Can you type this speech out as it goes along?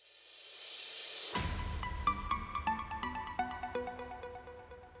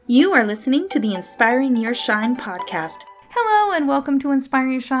You are listening to the Inspiring Your Shine podcast. Hello and welcome to Inspire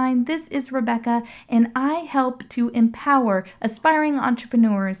Your Shine. This is Rebecca and I help to empower aspiring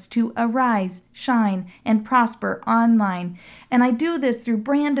entrepreneurs to arise, shine, and prosper online. And I do this through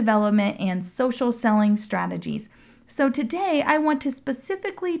brand development and social selling strategies. So today I want to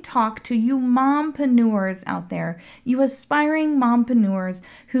specifically talk to you mompreneurs out there, you aspiring mompreneurs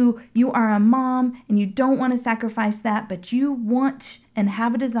who you are a mom and you don't want to sacrifice that, but you want and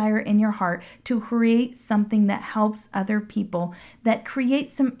have a desire in your heart to create something that helps other people, that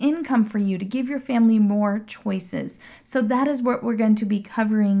creates some income for you to give your family more choices. So that is what we're going to be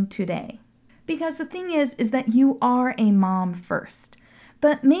covering today. Because the thing is that you are a mom first.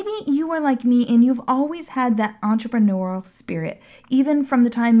 But maybe you are like me and you've always had that entrepreneurial spirit. Even from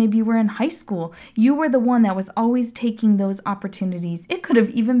the time maybe you were in high school, you were the one that was always taking those opportunities. It could have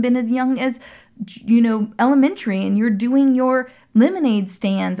even been as young as, elementary, and you're doing your lemonade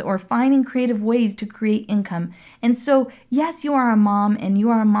stands or finding creative ways to create income. And so, yes, you are a mom and you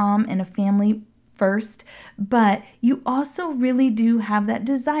are a mom and a family first, but you also really do have that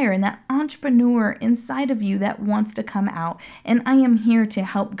desire and that entrepreneur inside of you that wants to come out. And I am here to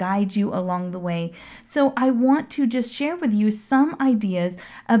help guide you along the way. So I want to just share with you some ideas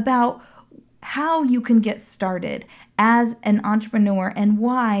about how you can get started as an entrepreneur and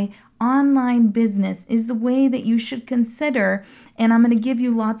why online business is the way that you should consider. And I'm going to give you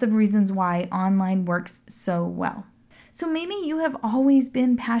lots of reasons why online works so well. So maybe you have always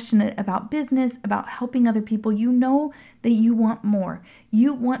been passionate about business, about helping other people. You know that you want more.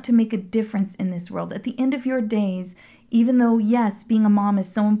 You want to make a difference in this world. At the end of your days, even though, yes, being a mom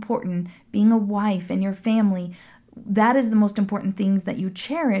is so important, being a wife and your family, that is the most important things that you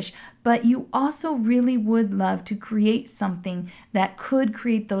cherish, but you also really would love to create something that could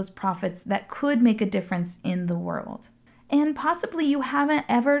create those profits, that could make a difference in the world. And possibly you haven't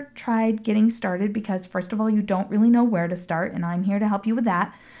ever tried getting started because, first of all, you don't really know where to start, and I'm here to help you with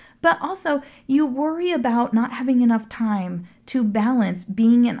that. But also, you worry about not having enough time to balance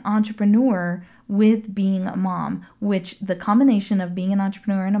being an entrepreneur with being a mom, which the combination of being an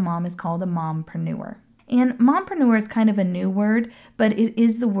entrepreneur and a mom is called a mompreneur. And mompreneur is kind of a new word, but it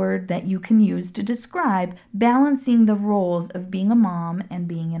is the word that you can use to describe balancing the roles of being a mom and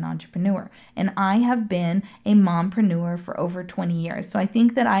being an entrepreneur. And I have been a mompreneur for over 20 years. So I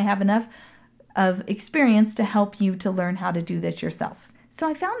think that I have enough of experience to help you to learn how to do this yourself. So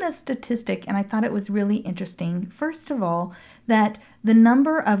I found this statistic and I thought it was really interesting. First of all, that the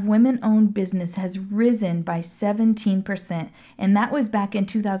number of women-owned business has risen by 17%, and that was back in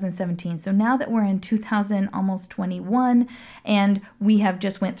 2017. So now that we're in 2021 and we have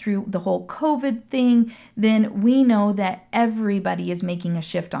just went through the whole COVID thing, then we know that everybody is making a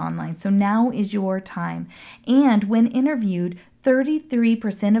shift online. So now is your time. And when interviewed,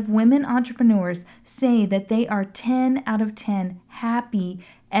 33% of women entrepreneurs say that they are 10 out of 10 happy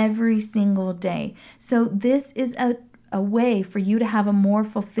every single day. So this is a way for you to have a more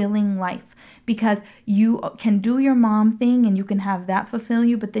fulfilling life because you can do your mom thing and you can have that fulfill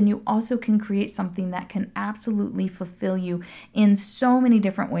you, but then you also can create something that can absolutely fulfill you in so many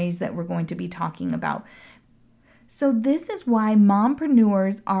different ways that we're going to be talking about. So this is why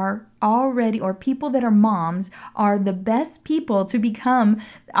mompreneurs are already, or people that are moms, are the best people to become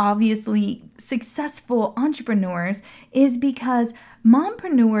obviously successful entrepreneurs, is because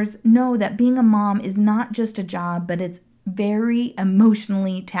mompreneurs know that being a mom is not just a job, but it's very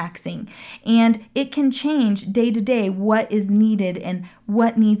emotionally taxing. And it can change day to day what is needed and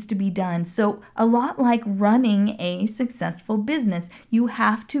what needs to be done. So a lot like running a successful business, you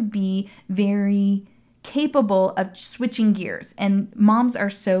have to be very capable of switching gears, and moms are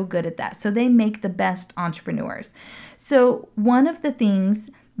so good at that. So they make the best entrepreneurs. So one of the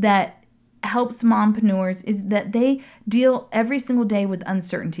things that helps mompreneurs is that they deal every single day with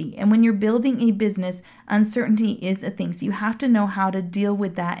uncertainty. And when you're building a business, uncertainty is a thing. So you have to know how to deal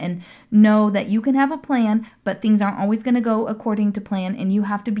with that and know that you can have a plan, but things aren't always going to go according to plan. And you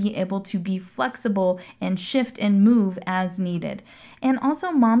have to be able to be flexible and shift and move as needed. And also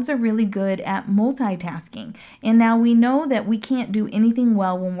moms are really good at multitasking. And now we know that we can't do anything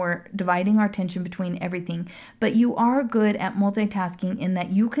well when we're dividing our attention between everything, but you are good at multitasking in that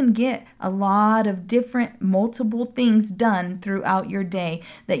you can get a lot of different multiple things done throughout your day,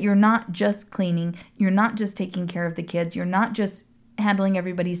 that you're not just cleaning, you're not just taking care of the kids, you're not just handling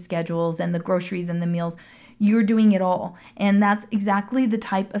everybody's schedules and the groceries and the meals. You're doing it all. And that's exactly the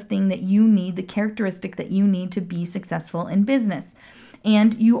type of thing that you need, the characteristic that you need to be successful in business.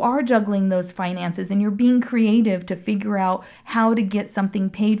 and you are juggling those finances and you're being creative to figure out how to get something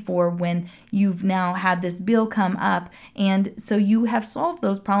paid for when you've now had this bill come up. And so you have solved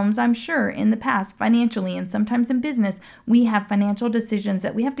those problems, I'm sure, in the past financially, and sometimes in business, we have financial decisions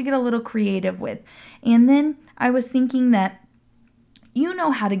that we have to get a little creative with. And then I was thinking that you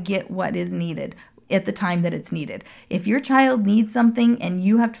know how to get what is needed at the time that it's needed. If your child needs something and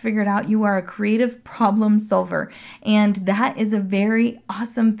you have to figure it out, you are a creative problem solver. And that is a very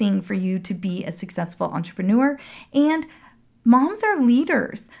awesome thing for you to be a successful entrepreneur. And moms are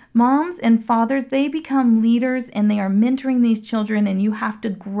leaders. Moms and fathers, they become leaders and they are mentoring these children, and you have to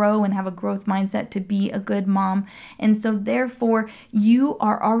grow and have a growth mindset to be a good mom. And so therefore, you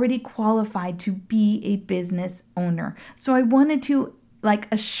are already qualified to be a business owner. So I wanted to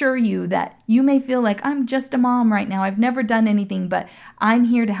assure you that you may feel like I'm just a mom right now. I've never done anything, but I'm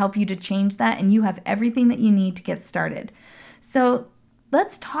here to help you to change that, and you have everything that you need to get started. So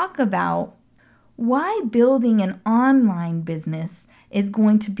let's talk about why building an online business is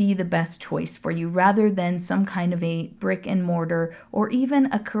going to be the best choice for you rather than some kind of a brick and mortar or even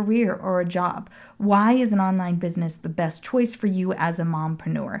a career or a job. Why is an online business the best choice for you as a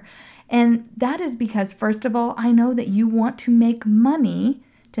mompreneur? And that is because, first of all, I know that you want to make money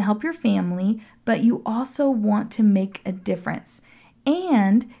to help your family, but you also want to make a difference.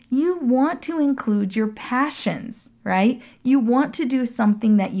 And you want to include your passions, right? You want to do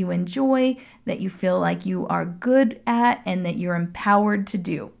something that you enjoy, that you feel like you are good at, and that you're empowered to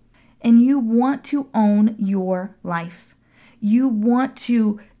do. And you want to own your life. You want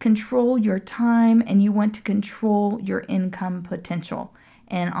to control your time, and you want to control your income potential.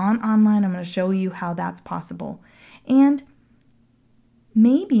 And online, I'm going to show you how that's possible. And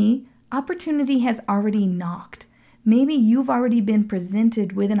maybe opportunity has already knocked. Maybe you've already been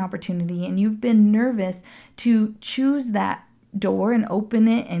presented with an opportunity and you've been nervous to choose that door and open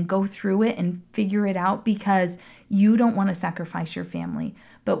it and go through it and figure it out because you don't want to sacrifice your family.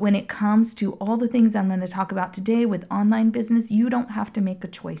 But when it comes to all the things I'm going to talk about today with online business, you don't have to make a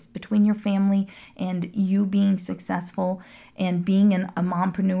choice between your family and you being successful and being a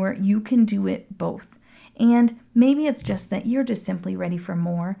mompreneur. You can do it both. And maybe it's just that you're just simply ready for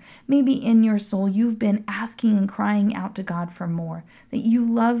more. Maybe in your soul, you've been asking and crying out to God for more, that you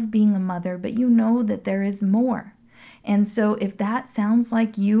love being a mother, but you know that there is more. And so if that sounds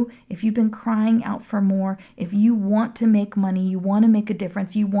like you, if you've been crying out for more, if you want to make money, you want to make a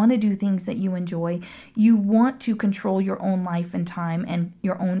difference, you want to do things that you enjoy, you want to control your own life and time and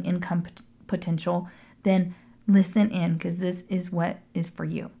your own income potential, then listen in, because this is what is for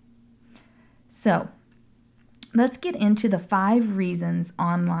you. So let's get into the 5 reasons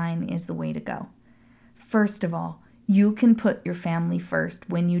online is the way to go. First of all, you can put your family first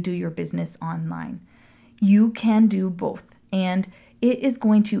when you do your business online. You can do both, and it is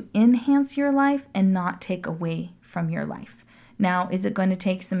going to enhance your life and not take away from your life. Now, is it going to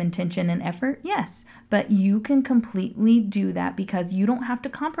take some intention and effort? Yes, but you can completely do that because you don't have to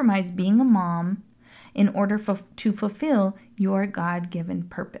compromise being a mom in order to fulfill your God-given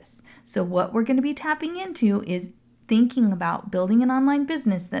purpose. So what we're going to be tapping into is thinking about building an online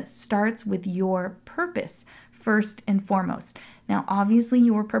business that starts with your purpose first and foremost. Now, obviously,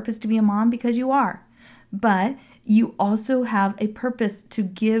 you were purposed to be a mom because you are, but you also have a purpose to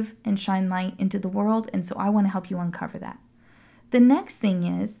give and shine light into the world, and so I want to help you uncover that. The next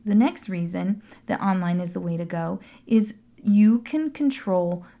reason that online is the way to go is you can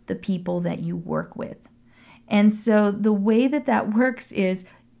control the people that you work with. And so the way that works is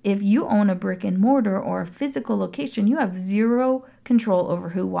if you own a brick and mortar or a physical location, you have zero control over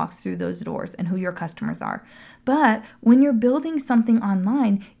who walks through those doors and who your customers are. But when you're building something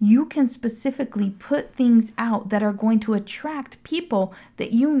online, you can specifically put things out that are going to attract people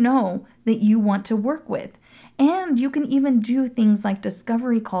that you know that you want to work with. And you can even do things like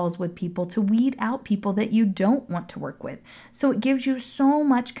discovery calls with people to weed out people that you don't want to work with. So it gives you so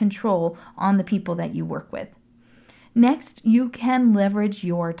much control on the people that you work with. Next, you can leverage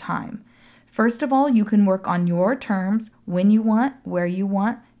your time. First of all, you can work on your terms, when you want, where you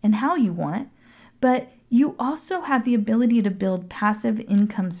want, and how you want. But you also have the ability to build passive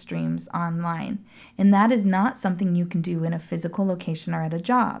income streams online. And that is not something you can do in a physical location or at a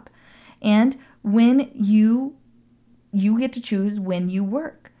job. And when you get to choose when you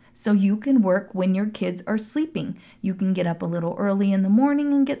work. So you can work when your kids are sleeping. You can get up a little early in the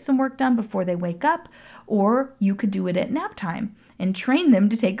morning and get some work done before they wake up, or you could do it at nap time and train them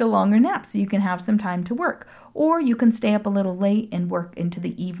to take a longer nap so you can have some time to work. Or you can stay up a little late and work into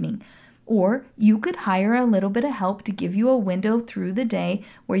the evening. Or you could hire a little bit of help to give you a window through the day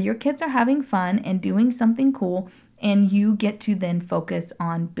where your kids are having fun and doing something cool, and you get to then focus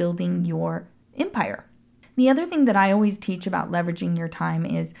on building your empire. The other thing that I always teach about leveraging your time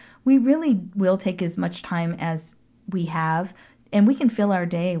is we really will take as much time as we have, and we can fill our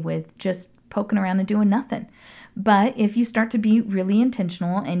day with just poking around and doing nothing. But if you start to be really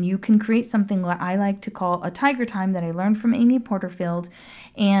intentional and you can create something what I like to call a tiger time that I learned from Amy Porterfield.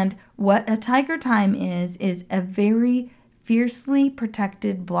 And what a tiger time is a very fiercely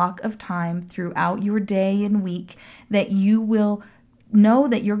protected block of time throughout your day and week that you will know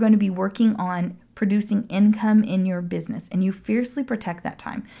that you're going to be working on producing income in your business, and you fiercely protect that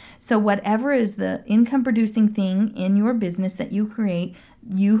time. So whatever is the income producing thing in your business that you create,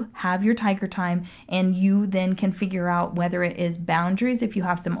 you have your tiger time, and you then can figure out whether it is boundaries. If you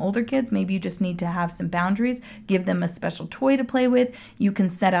have some older kids, maybe you just need to have some boundaries, give them a special toy to play with. You can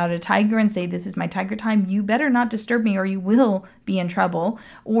set out a tiger and say, this is my tiger time. You better not disturb me or you will be in trouble.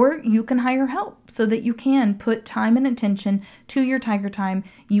 Or you can hire help so that you can put time and attention to your tiger time.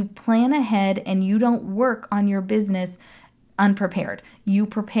 You plan ahead and you don't work on your business unprepared. You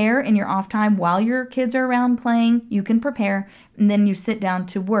prepare in your off time while your kids are around playing. You can prepare, and then you sit down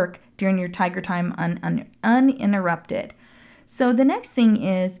to work during your tiger time uninterrupted. So the next thing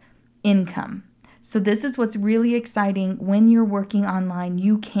is income. So this is what's really exciting. When you're working online,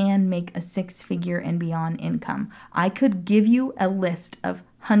 you can make a 6-figure and beyond income. I could give you a list of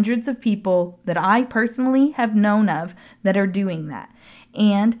hundreds of people that I personally have known of that are doing that.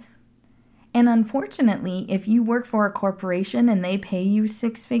 And unfortunately, if you work for a corporation and they pay you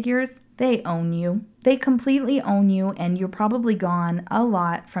 6 figures, they own you. They completely own you, and you're probably gone a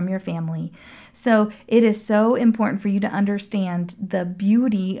lot from your family. So it is so important for you to understand the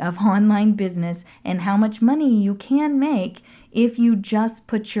beauty of online business and how much money you can make if you just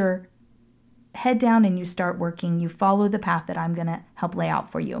put your head down and you start working. You follow the path that I'm going to help lay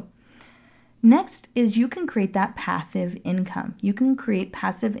out for you. Next is you can create that passive income. You can create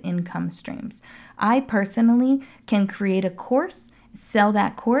passive income streams. I personally can create a course, sell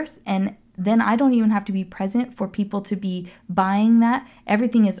that course, and then I don't even have to be present for people to be buying that.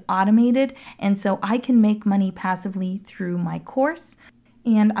 Everything is automated, and so I can make money passively through my course.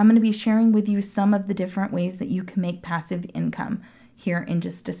 And I'm going to be sharing with you some of the different ways that you can make passive income here in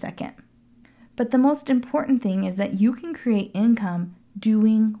just a second. But the most important thing is that you can create income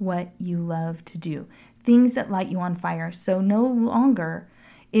doing what you love to do, things that light you on fire. So no longer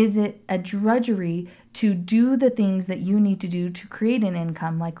is it a drudgery to do the things that you need to do to create an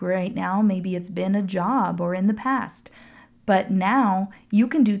income. Like right now, maybe it's been a job or in the past. But now you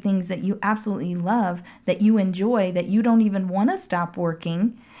can do things that you absolutely love, that you enjoy, that you don't even want to stop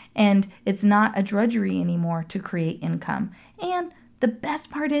working. And it's not a drudgery anymore to create income. And the best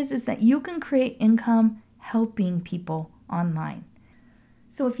part is that you can create income helping people online.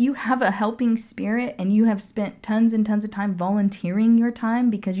 So if you have a helping spirit and you have spent tons and tons of time volunteering your time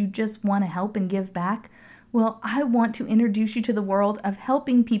because you just want to help and give back, well, I want to introduce you to the world of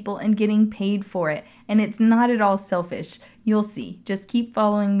helping people and getting paid for it. And it's not at all selfish. You'll see. Just keep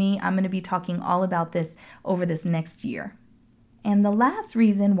following me. I'm going to be talking all about this over this next year. And the last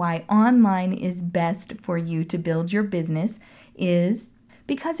reason why online is best for you to build your business is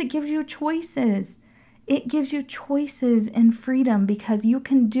because it gives you choices. It gives you choices and freedom because you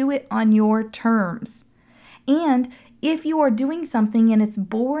can do it on your terms. And if you are doing something and it's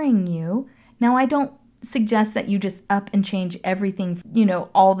boring you, now I don't suggest that you just up and change everything,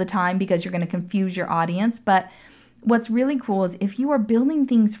 all the time because you're going to confuse your audience. But what's really cool is if you are building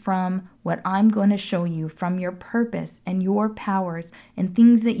things from what I'm going to show you, from your purpose and your powers and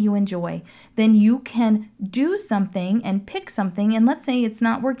things that you enjoy, then you can do something and pick something. And let's say it's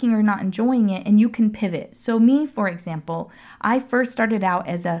not working or not enjoying it, and you can pivot. So me, for example, I first started out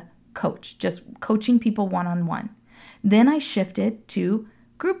as a coach, just coaching people one-on-one. Then I shifted to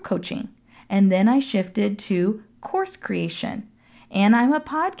group coaching. And then I shifted to course creation. And I'm a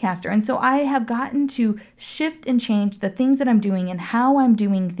podcaster. And so I have gotten to shift and change the things that I'm doing and how I'm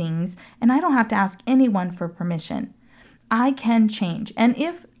doing things. And I don't have to ask anyone for permission. I can change. And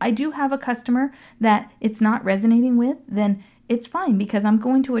if I do have a customer that it's not resonating with, then it's fine because I'm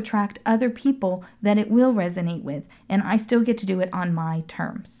going to attract other people that it will resonate with. And I still get to do it on my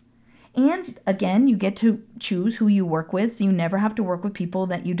terms. And again, you get to choose who you work with, so you never have to work with people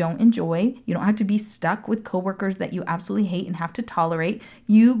that you don't enjoy. You don't have to be stuck with coworkers that you absolutely hate and have to tolerate.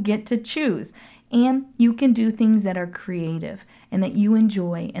 You get to choose. And you can do things that are creative and that you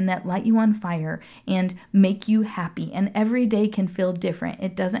enjoy and that light you on fire and make you happy. And every day can feel different.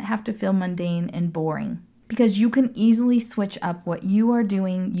 It doesn't have to feel mundane and boring. because you can easily switch up what you are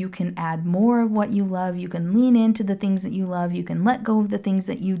doing. You can add more of what you love. You can lean into the things that you love. You can let go of the things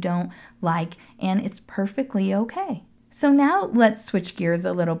that you don't like, and it's perfectly okay. So now let's switch gears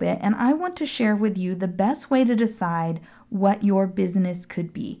a little bit, and I want to share with you the best way to decide what your business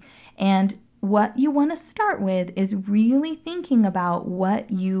could be. And what you want to start with is really thinking about what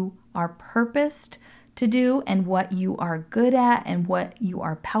you are purposed to do and what you are good at and what you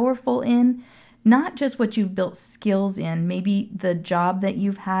are powerful in. Not just what you've built skills in. Maybe the job that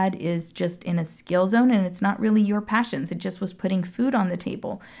you've had is just in a skill zone and it's not really your passions. It just was putting food on the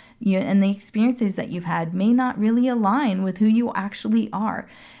table. And the experiences that you've had may not really align with who you actually are.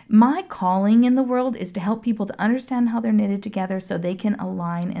 My calling in the world is to help people to understand how they're knitted together so they can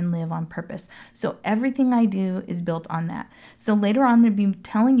align and live on purpose. So everything I do is built on that. So later on, I'm going to be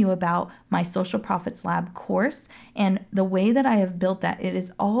telling you about my Social Profits Lab course and the way that I have built that. It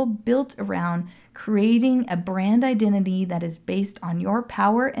is all built around creating a brand identity that is based on your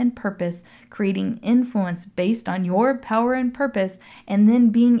power and purpose, creating influence based on your power and purpose, and then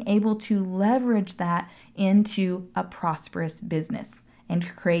being able to leverage that into a prosperous business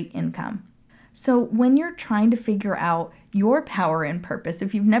and create income. So when you're trying to figure out your power and purpose,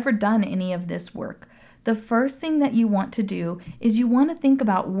 if you've never done any of this work, the first thing that you want to do is you want to think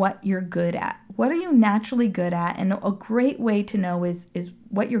about what you're good at. What are you naturally good at? And a great way to know is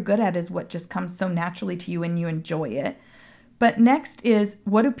what you're good at is what just comes so naturally to you and you enjoy it. But next is,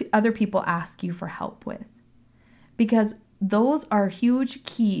 what do other people ask you for help with? Because those are huge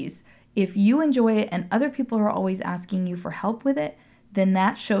keys. If you enjoy it and other people are always asking you for help with it, then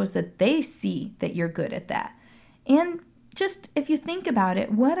that shows that they see that you're good at that. And just if you think about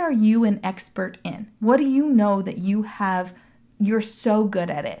it, what are you an expert in? What do you know that you're so good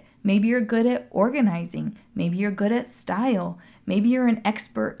at it? Maybe you're good at organizing. Maybe you're good at style. Maybe you're an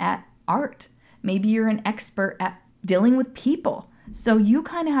expert at art. Maybe you're an expert at dealing with people. So you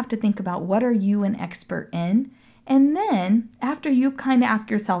kind of have to think about what are you an expert in? And then after you kind of ask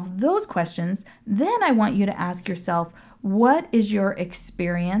yourself those questions, then I want you to ask yourself, what is your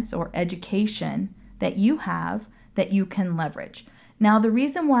experience or education that you have that you can leverage? Now, the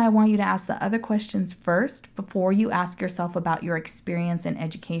reason why I want you to ask the other questions first before you ask yourself about your experience and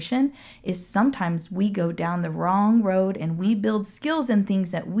education is sometimes we go down the wrong road and we build skills in things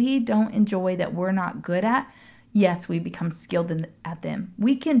that we don't enjoy, that we're not good at. Yes, we become skilled at them.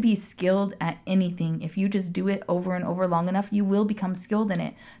 We can be skilled at anything. If you just do it over and over long enough, you will become skilled in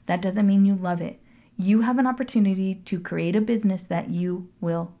it. That doesn't mean you love it. You have an opportunity to create a business that you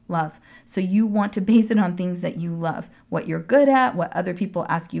will love. So you want to base it on things that you love, what you're good at, what other people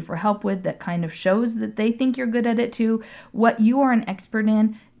ask you for help with that kind of shows that they think you're good at it too. What you are an expert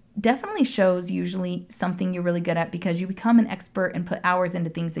in definitely shows usually something you're really good at because you become an expert and put hours into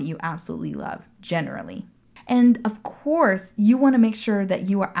things that you absolutely love, generally. And of course, you want to make sure that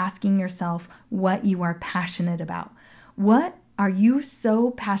you are asking yourself what you are passionate about. What are you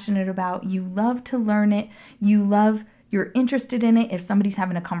so passionate about? You love to learn it. You're interested in it. If somebody's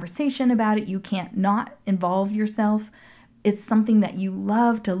having a conversation about it, you can't not involve yourself. It's something that you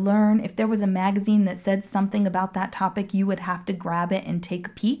love to learn. If there was a magazine that said something about that topic, you would have to grab it and take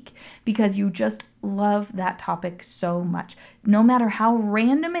a peek because you just love that topic so much. No matter how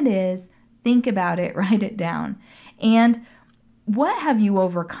random it is, think about it, write it down. And what have you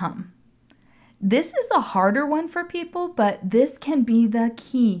overcome? This is a harder one for people, but this can be the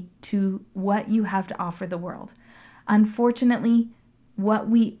key to what you have to offer the world. Unfortunately, what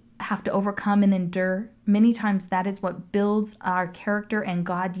we have to overcome and endure, many times that is what builds our character and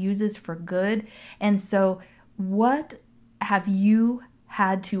God uses for good. And so what have you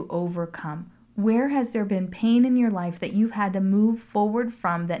had to overcome? Where has there been pain in your life that you've had to move forward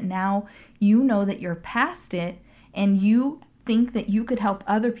from that now you know that you're past it and you think that you could help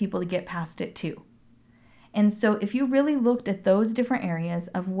other people to get past it too? And so if you really looked at those different areas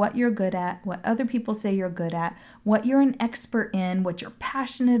of what you're good at, what other people say you're good at, what you're an expert in, what you're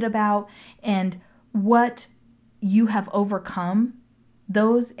passionate about, and what you have overcome,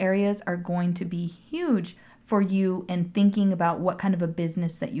 those areas are going to be huge for you in thinking about what kind of a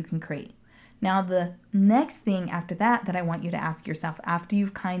business that you can create. Now, the next thing after that I want you to ask yourself after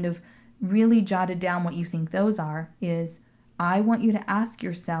you've kind of really jotted down what you think those are is I want you to ask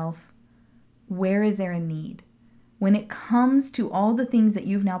yourself, where is there a need? When it comes to all the things that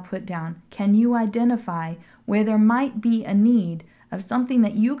you've now put down, can you identify where there might be a need of something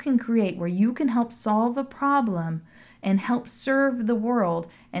that you can create where you can help solve a problem and help serve the world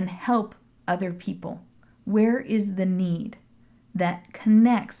and help other people? Where is the need that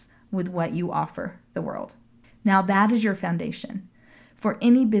connects with what you offer the world? Now that is your foundation. For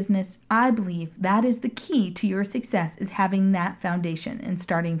any business, I believe that is the key to your success, is having that foundation and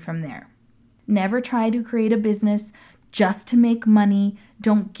starting from there. Never try to create a business just to make money.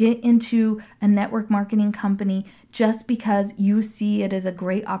 Don't get into a network marketing company just because you see it as a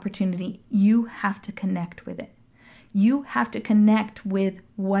great opportunity. You have to connect with it. You have to connect with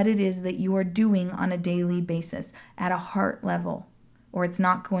what it is that you are doing on a daily basis at a heart level, or it's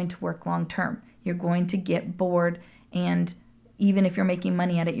not going to work long term. You're going to get bored, and even if you're making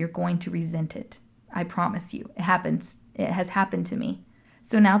money at it, you're going to resent it. I promise you. It happens. It has happened to me.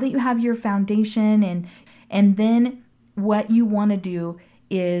 So now that you have your foundation, and then what you want to do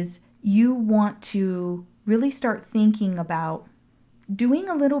is you want to really start thinking about doing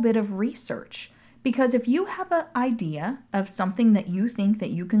a little bit of research. Because if you have an idea of something that you think that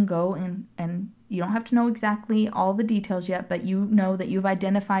you can go and you don't have to know exactly all the details yet, but you know that you've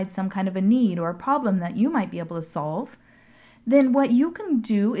identified some kind of a need or a problem that you might be able to solve, then what you can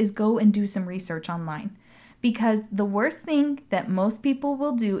do is go and do some research online. Because the worst thing that most people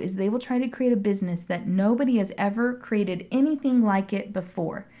will do is they will try to create a business that nobody has ever created anything like it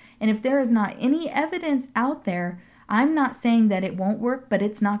before. And if there is not any evidence out there, I'm not saying that it won't work, but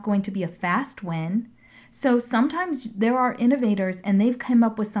it's not going to be a fast win. So sometimes there are innovators and they've come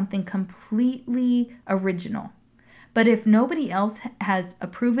up with something completely original. But if nobody else has a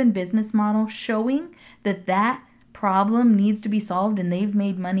proven business model showing that problem needs to be solved and they've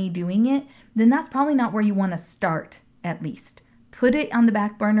made money doing it, then that's probably not where you want to start, at least. Put it on the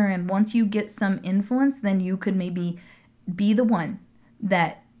back burner, and once you get some influence, then you could maybe be the one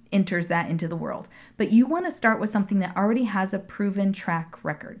that enters that into the world. But you want to start with something that already has a proven track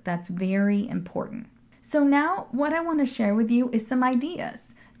record. That's very important. So now what I want to share with you is some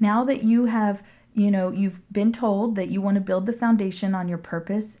ideas. Now that you have you've been told that you want to build the foundation on your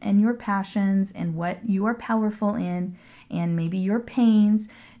purpose and your passions and what you are powerful in and maybe your pains,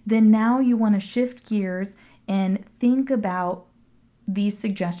 then now you want to shift gears and think about these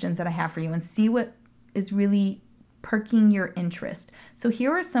suggestions that I have for you and see what is really perking your interest. So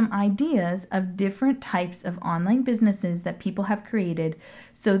here are some ideas of different types of online businesses that people have created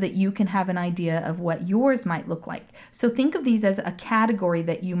so that you can have an idea of what yours might look like. So think of these as a category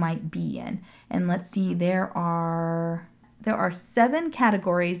that you might be in. And let's see, there are 7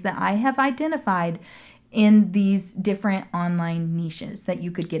 categories that I have identified in these different online niches that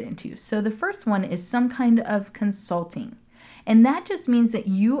you could get into. So the first one is some kind of consulting. And that just means that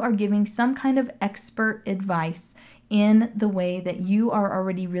you are giving some kind of expert advice in the way that you are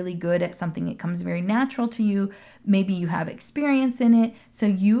already really good at something. It comes very natural to you. Maybe you have experience in it. So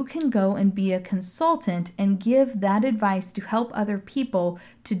you can go and be a consultant and give that advice to help other people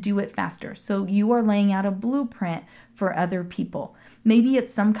to do it faster. So you are laying out a blueprint for other people. Maybe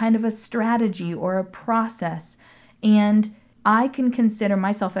it's some kind of a strategy or a process. And I can consider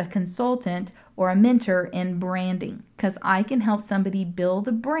myself a consultant or a mentor in branding because I can help somebody build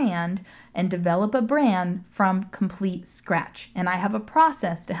a brand and develop a brand from complete scratch. And I have a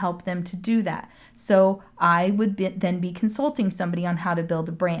process to help them to do that. So I would then be consulting somebody on how to build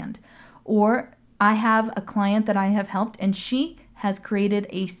a brand. Or I have a client that I have helped, and she has created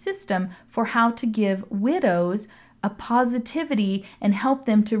a system for how to give widows a positivity and help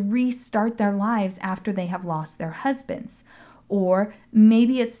them to restart their lives after they have lost their husbands. Or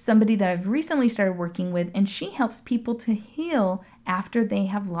maybe it's somebody that I've recently started working with, and she helps people to heal after they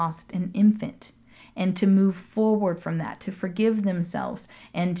have lost an infant and to move forward from that, to forgive themselves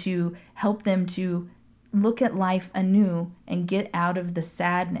and to help them to look at life anew and get out of the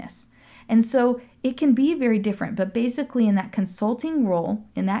sadness. And so it can be very different, but basically in that consulting role,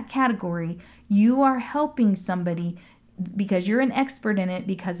 in that category, you are helping somebody because you're an expert in it,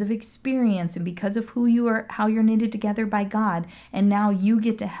 because of experience and because of who you are, how you're knitted together by God. And now you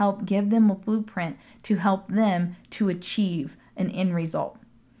get to help give them a blueprint to help them to achieve an end result.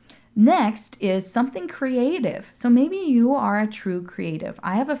 Next is something creative. So maybe you are a true creative.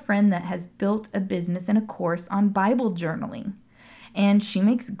 I have a friend that has built a business and a course on Bible journaling, and she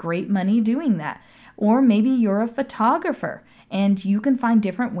makes great money doing that. Or maybe you're a photographer and you can find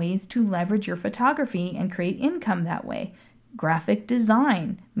different ways to leverage your photography and create income that way. Graphic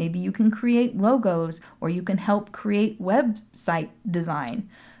design. Maybe you can create logos, or you can help create website design.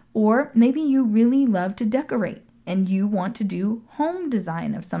 Or maybe you really love to decorate and you want to do home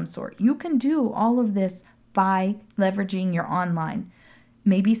design of some sort. You can do all of this by leveraging your online.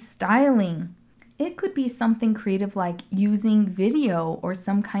 Maybe styling. It could be something creative like using video or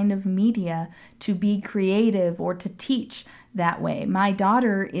some kind of media to be creative or to teach that way. My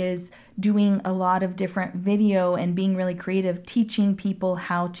daughter is doing a lot of different video and being really creative, teaching people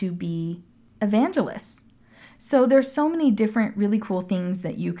how to be evangelists. So there's so many different really cool things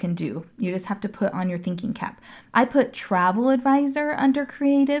that you can do. You just have to put on your thinking cap. I put travel advisor under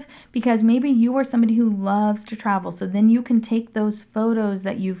creative because maybe you are somebody who loves to travel. So then you can take those photos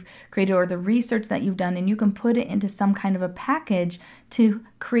that you've created or the research that you've done and you can put it into some kind of a package to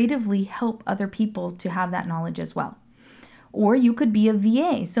creatively help other people to have that knowledge as well. Or you could be a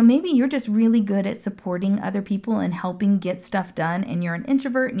VA. So maybe you're just really good at supporting other people and helping get stuff done, and you're an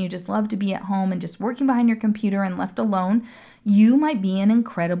introvert and you just love to be at home and just working behind your computer and left alone. You might be an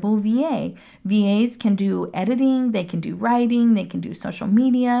incredible VA. VAs can do editing, they can do writing, they can do social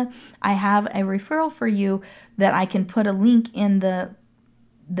media. I have a referral for you that I can put a link in the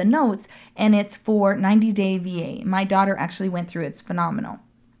notes, and it's for 90-day VA. My daughter actually went through it. It's phenomenal.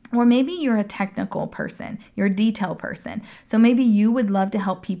 Or maybe you're a technical person, you're a detail person. So maybe you would love to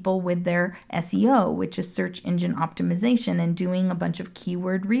help people with their SEO, which is search engine optimization, and doing a bunch of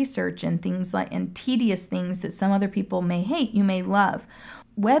keyword research and things like, and tedious things that some other people may hate, you may love.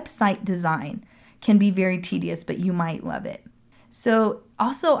 Website design can be very tedious, but you might love it. So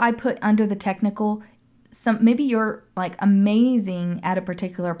also I put under the technical, maybe you're like amazing at a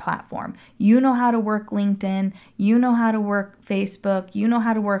particular platform. You know how to work LinkedIn, you know how to work Facebook, you know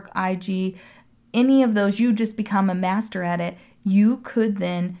how to work IG, any of those, you just become a master at it. You could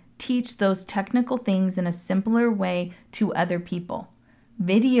then teach those technical things in a simpler way to other people.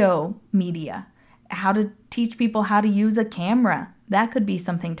 Video media, how to teach people how to use a camera. That could be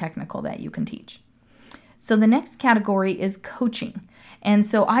something technical that you can teach. So the next category is coaching. And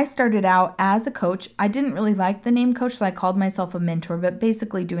so I started out as a coach. I didn't really like the name coach, so I called myself a mentor, but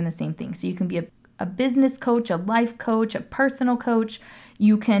basically doing the same thing. So you can be a business coach, a life coach, a personal coach.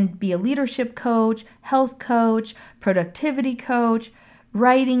 You can be a leadership coach, health coach, productivity coach,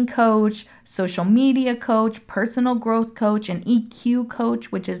 writing coach, social media coach, personal growth coach, an EQ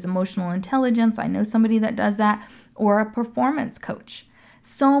coach, which is emotional intelligence. I know somebody that does that, or a performance coach.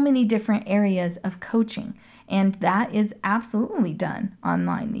 So many different areas of coaching, and that is absolutely done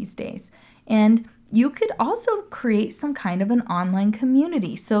online these days. And you could also create some kind of an online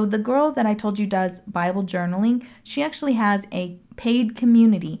community. So the girl that I told you does Bible journaling, she actually has a paid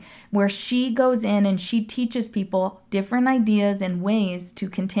community where she goes in and she teaches people different ideas and ways to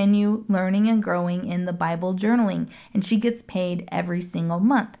continue learning and growing in the Bible journaling, and she gets paid every single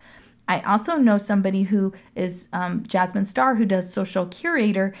month. I also know somebody who is Jasmine Starr, who does Social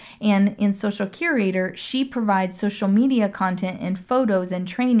Curator, and in Social Curator, she provides social media content and photos and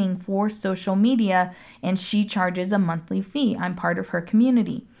training for social media, and she charges a monthly fee. I'm part of her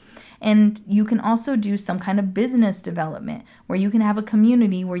community. And you can also do some kind of business development where you can have a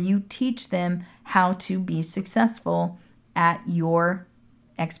community where you teach them how to be successful at your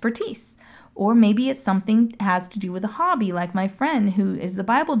expertise. Or maybe it's something that has to do with a hobby, like my friend who is the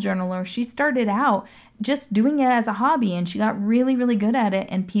Bible journaler. She started out just doing it as a hobby and she got really, really good at it,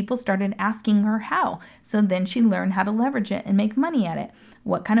 and people started asking her how. So then she learned how to leverage it and make money at it.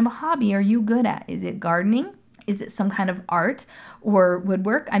 What kind of a hobby are you good at? Is it gardening? Is it some kind of art or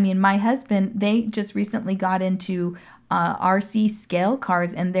woodwork? I mean, my husband, they just recently got into RC scale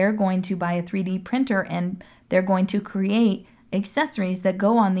cars, and they're going to buy a 3D printer and they're going to create accessories that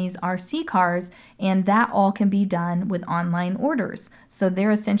go on these RC cars, and that all can be done with online orders. So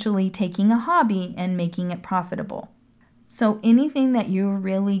they're essentially taking a hobby and making it profitable. So anything that you're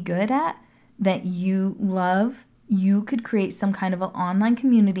really good at, that you love, you could create some kind of an online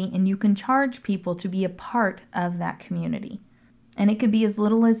community, and you can charge people to be a part of that community. And it could be as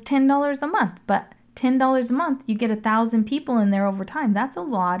little as $10 a month, but $10 a month, you get 1,000 people in there over time. That's a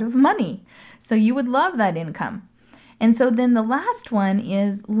lot of money. So you would love that income. And so then the last one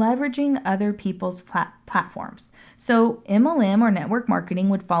is leveraging other people's platforms. So MLM or network marketing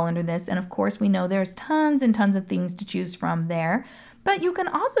would fall under this. And of course, we know there's tons and tons of things to choose from there. But you can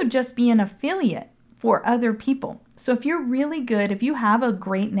also just be an affiliate for other people. So if you're really good, if you have a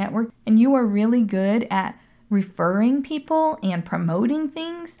great network and you are really good at referring people and promoting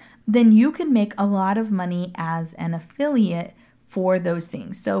things, then you can make a lot of money as an affiliate for those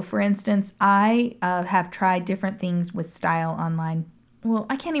things. So for instance, I have tried different things with Style Online. Well,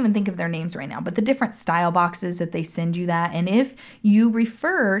 I can't even think of their names right now, but the different style boxes that they send you that. And if you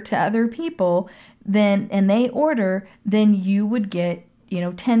refer to other people, then and they order, then you would get,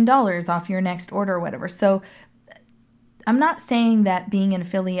 $10 off your next order or whatever. So I'm not saying that being an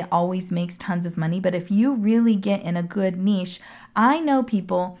affiliate always makes tons of money, but if you really get in a good niche, I know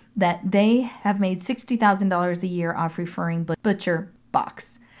people that they have made $60,000 a year off referring Butcher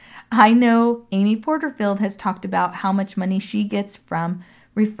Box. I know Amy Porterfield has talked about how much money she gets from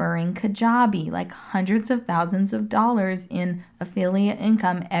referring Kajabi, like hundreds of thousands of dollars in affiliate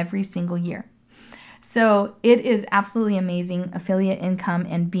income every single year. So it is absolutely amazing, affiliate income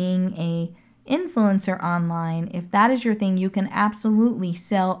and being a influencer online. If that is your thing, you can absolutely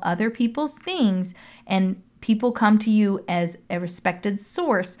sell other people's things and people come to you as a respected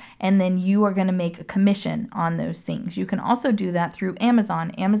source, and then you are going to make a commission on those things. You can also do that through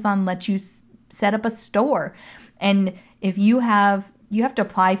Amazon. Amazon lets you set up a store. And if you have to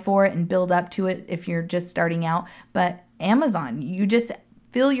apply for it and build up to it if you're just starting out. But Amazon, you just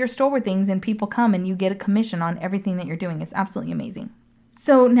fill your store with things and people come and you get a commission on everything that you're doing. It's absolutely amazing.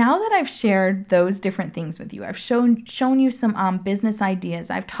 So now that I've shared those different things with you, I've shown you some business ideas.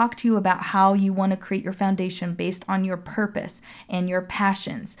 I've talked to you about how you want to create your foundation based on your purpose and your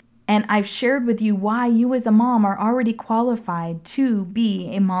passions. And I've shared with you why you as a mom are already qualified to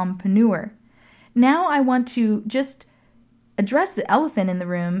be a mompreneur. Now I want to just address the elephant in the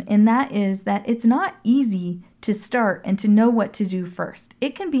room, and that is that it's not easy to start and to know what to do first.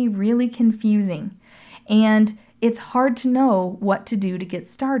 It can be really confusing, and it's hard to know what to do to get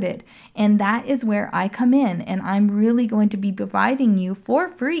started. And that is where I come in, and I'm really going to be providing you for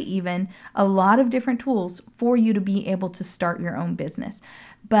free even a lot of different tools for you to be able to start your own business.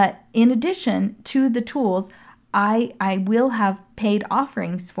 But in addition to the tools, I will have paid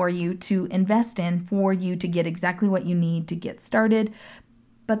offerings for you to invest in for you to get exactly what you need to get started.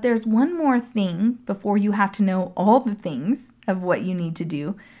 But there's one more thing before you have to know all the things of what you need to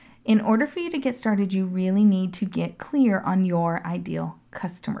do. In order for you to get started, you really need to get clear on your ideal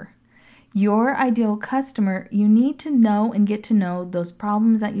customer. Your ideal customer, you need to know and get to know those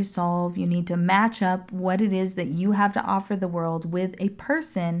problems that you solve. You need to match up what it is that you have to offer the world with a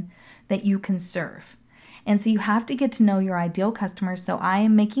person that you can serve. And so you have to get to know your ideal customer. So I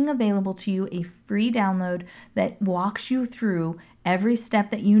am making available to you a free download that walks you through every step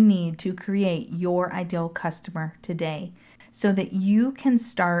that you need to create your ideal customer today, so that you can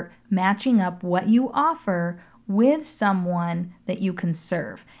start matching up what you offer with someone that you can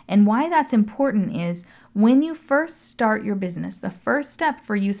serve. And why that's important is when you first start your business, the first step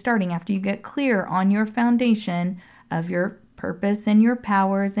for you starting after you get clear on your foundation of your purpose and your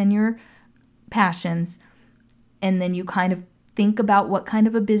powers and your passions, and then you kind of think about what kind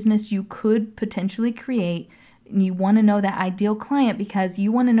of a business you could potentially create. And you want to know that ideal client because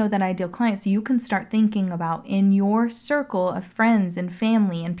you want to know that ideal client so you can start thinking about in your circle of friends and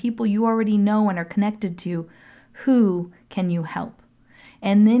family and people you already know and are connected to, who can you help?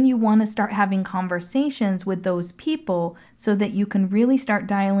 And then you want to start having conversations with those people so that you can really start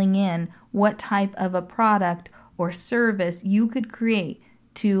dialing in what type of a product or service you could create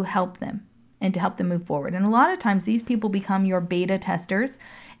to help them and to help them move forward. And a lot of times these people become your beta testers,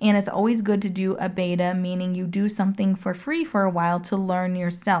 and it's always good to do a beta, meaning you do something for free for a while to learn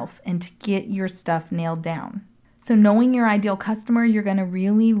yourself and to get your stuff nailed down. So knowing your ideal customer, you're going to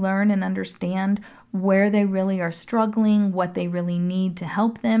really learn and understand where they really are struggling, what they really need to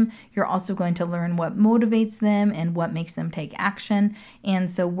help them. You're also going to learn what motivates them and what makes them take action. And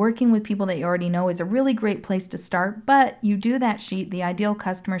so working with people that you already know is a really great place to start. But you do that sheet, the ideal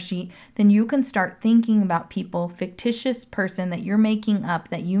customer sheet, then you can start thinking about people, fictitious person that you're making up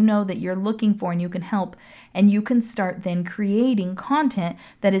that you know that you're looking for and you can help. And you can start then creating content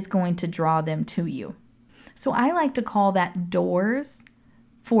that is going to draw them to you. So I like to call that doors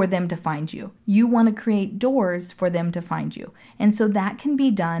for them to find you. You want to create doors for them to find you. And so that can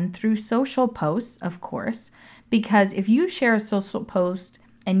be done through social posts, of course, because if you share a social post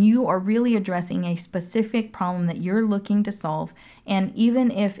and you are really addressing a specific problem that you're looking to solve, and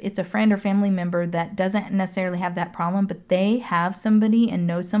even if it's a friend or family member that doesn't necessarily have that problem, but they have somebody and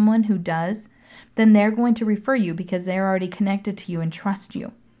know someone who does, then they're going to refer you because they're already connected to you and trust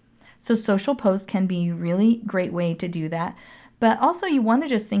you. So social posts can be a really great way to do that. But also you want to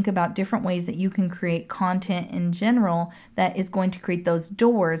just think about different ways that you can create content in general that is going to create those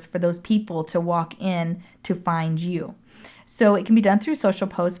doors for those people to walk in to find you. So it can be done through social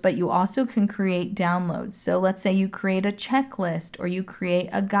posts, but you also can create downloads. So let's say you create a checklist or you create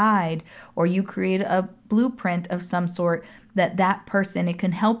a guide or you create a blueprint of some sort that person, it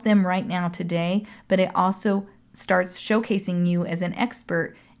can help them right now today, but it also starts showcasing you as an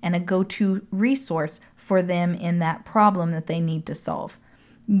expert and a go-to resource for them in that problem that they need to solve.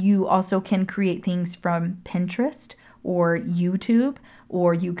 You also can create things from Pinterest or YouTube,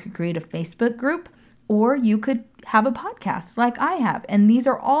 or you could create a Facebook group, or you could have a podcast like I have. And these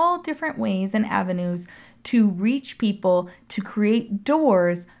are all different ways and avenues to reach people, to create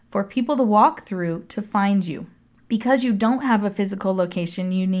doors for people to walk through to find you. Because you don't have a physical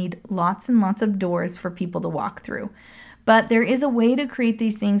location, you need lots and lots of doors for people to walk through. But there is a way to create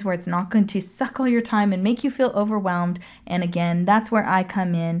these things where it's not going to suck all your time and make you feel overwhelmed. And again, that's where I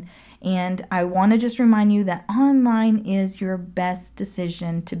come in. And I want to just remind you that online is your best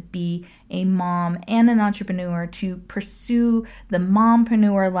decision to be a mom and an entrepreneur, to pursue the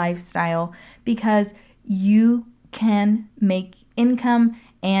mompreneur lifestyle, because you can make income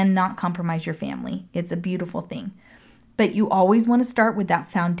and not compromise your family. It's a beautiful thing. But you always want to start with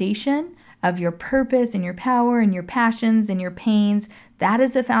that foundation of your purpose and your power and your passions and your pains. That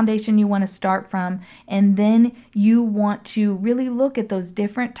is the foundation you want to start from. And then you want to really look at those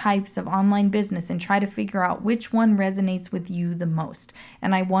different types of online business and try to figure out which one resonates with you the most.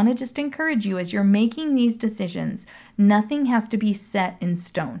 And I want to just encourage you, as you're making these decisions, nothing has to be set in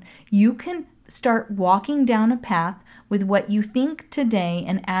stone. You can start walking down a path with what you think today,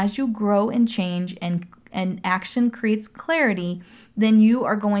 and as you grow and change and action creates clarity, then you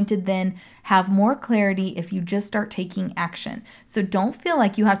are going to then have more clarity if you just start taking action. So don't feel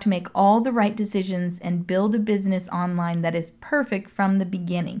like you have to make all the right decisions and build a business online that is perfect from the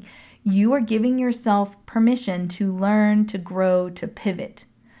beginning. You are giving yourself permission to learn, to grow, to pivot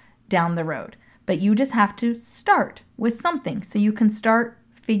down the road. But you just have to start with something so you can start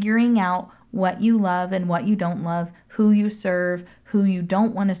figuring out what you love and what you don't love, who you serve, who you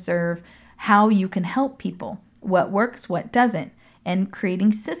don't want to serve, how you can help people, what works, what doesn't, and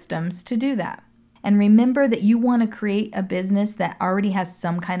creating systems to do that. And remember that you want to create a business that already has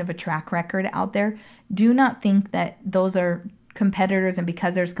some kind of a track record out there. Do not think that those are competitors, and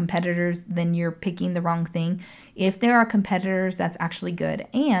because there's competitors, then you're picking the wrong thing. If there are competitors, that's actually good.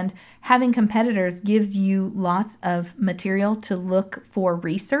 And having competitors gives you lots of material to look for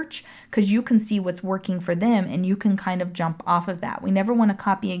research, because you can see what's working for them and you can kind of jump off of that. We never want to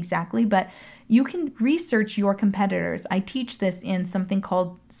copy exactly, but you can research your competitors. I teach this in something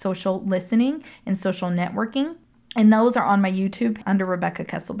called social listening and social networking. And those are on my YouTube under Rebecca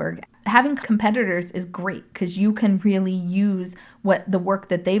Kesselberg. Having competitors is great because you can really use the work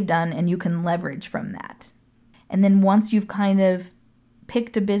that they've done and you can leverage from that. And then once you've kind of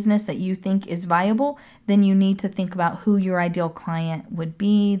picked a business that you think is viable, then you need to think about who your ideal client would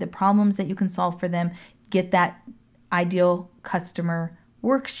be, the problems that you can solve for them, get that ideal customer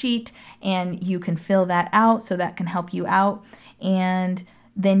worksheet, and you can fill that out so that can help you out. And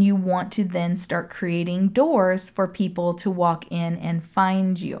then you want to then start creating doors for people to walk in and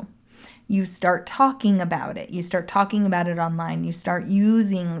find you. You start talking about it. You start talking about it online. You start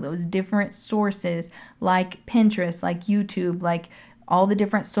using those different sources like Pinterest, like YouTube, like all the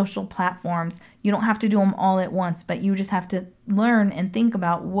different social platforms. You don't have to do them all at once, but you just have to learn and think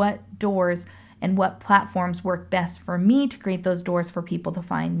about what doors and what platforms work best for me to create those doors for people to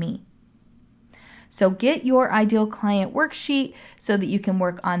find me. So get your ideal client worksheet so that you can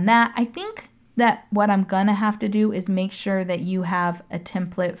work on that. I think that what I'm going to have to do is make sure that you have a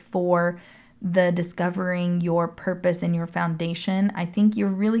template for the discovering your purpose and your foundation. I think you're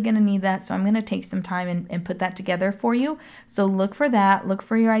really going to need that. So I'm going to take some time and put that together for you. So look for that. Look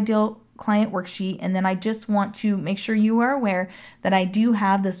for your ideal client worksheet. And then I just want to make sure you are aware that I do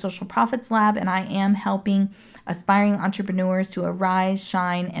have the Social Profits Lab, and I am helping aspiring entrepreneurs to arise,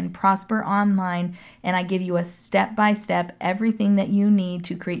 shine, and prosper online. And I give you a step-by-step everything that you need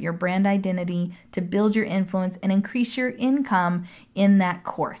to create your brand identity, to build your influence, and increase your income in that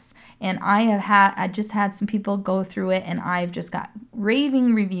course. And I just had some people go through it, and I've just got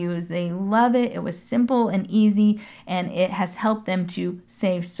raving reviews. They love it. It was simple and easy, and it has helped them to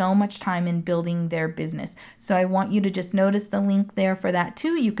save so much time in building their business. So I want you to just notice the link there for that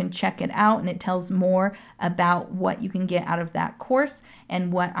too. You can check it out, and it tells more about what you can get out of that course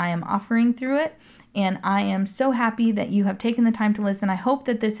and what I am offering through it. And I am so happy that you have taken the time to listen. I hope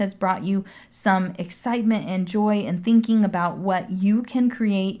that this has brought you some excitement and joy in thinking about what you can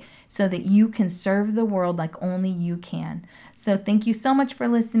create so that you can serve the world like only you can. So thank you so much for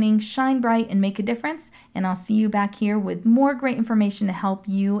listening. Shine bright and make a difference. And I'll see you back here with more great information to help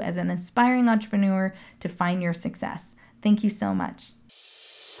you as an aspiring entrepreneur to find your success. Thank you so much.